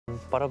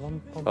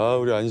빰빠라밤. 아,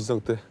 우리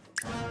안시성 때.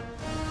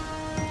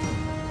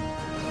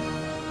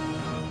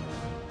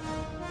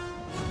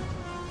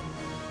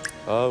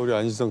 아, 우리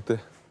안시성 때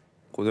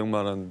고생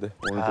많았는데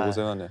오늘도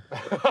고생하네.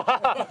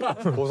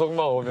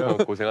 보석만 오면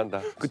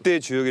고생한다. 그때의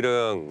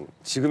주혁이랑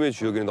지금의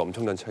주혁이는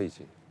엄청난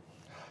차이지.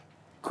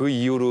 그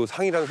이후로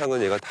상이랑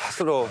상은 얘가 다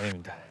쓸어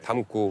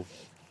담고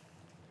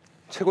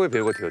최고의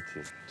배우가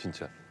되었지,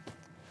 진짜.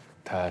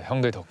 다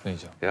형들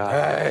덕분이죠.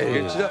 야,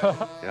 이게 진짜,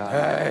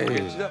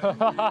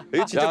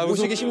 이게 진짜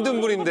모시기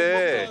힘든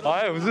분인데.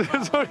 아, 무슨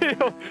소리예요?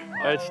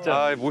 아, 진짜.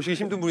 아, 모시기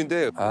힘든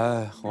분인데.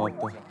 아,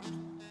 고맙다.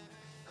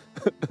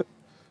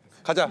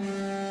 가자.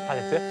 다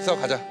됐어요? 서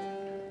가자.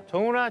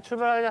 정훈아,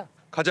 출발하자.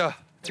 가자.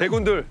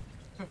 제군들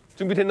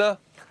준비됐나?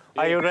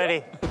 Are you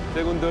ready?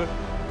 제군들.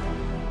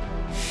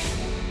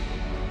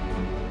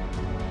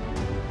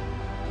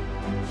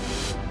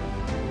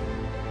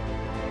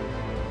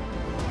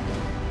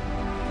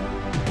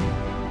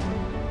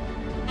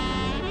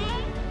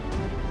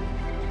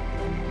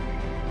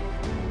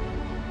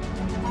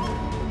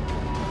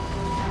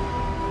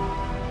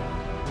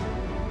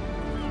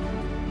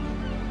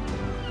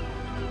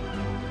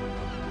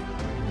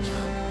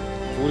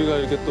 우리가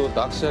이렇게 또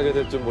낚시하게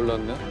될 줄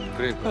몰랐네.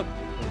 그러니까.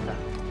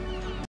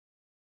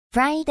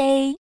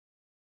 friDay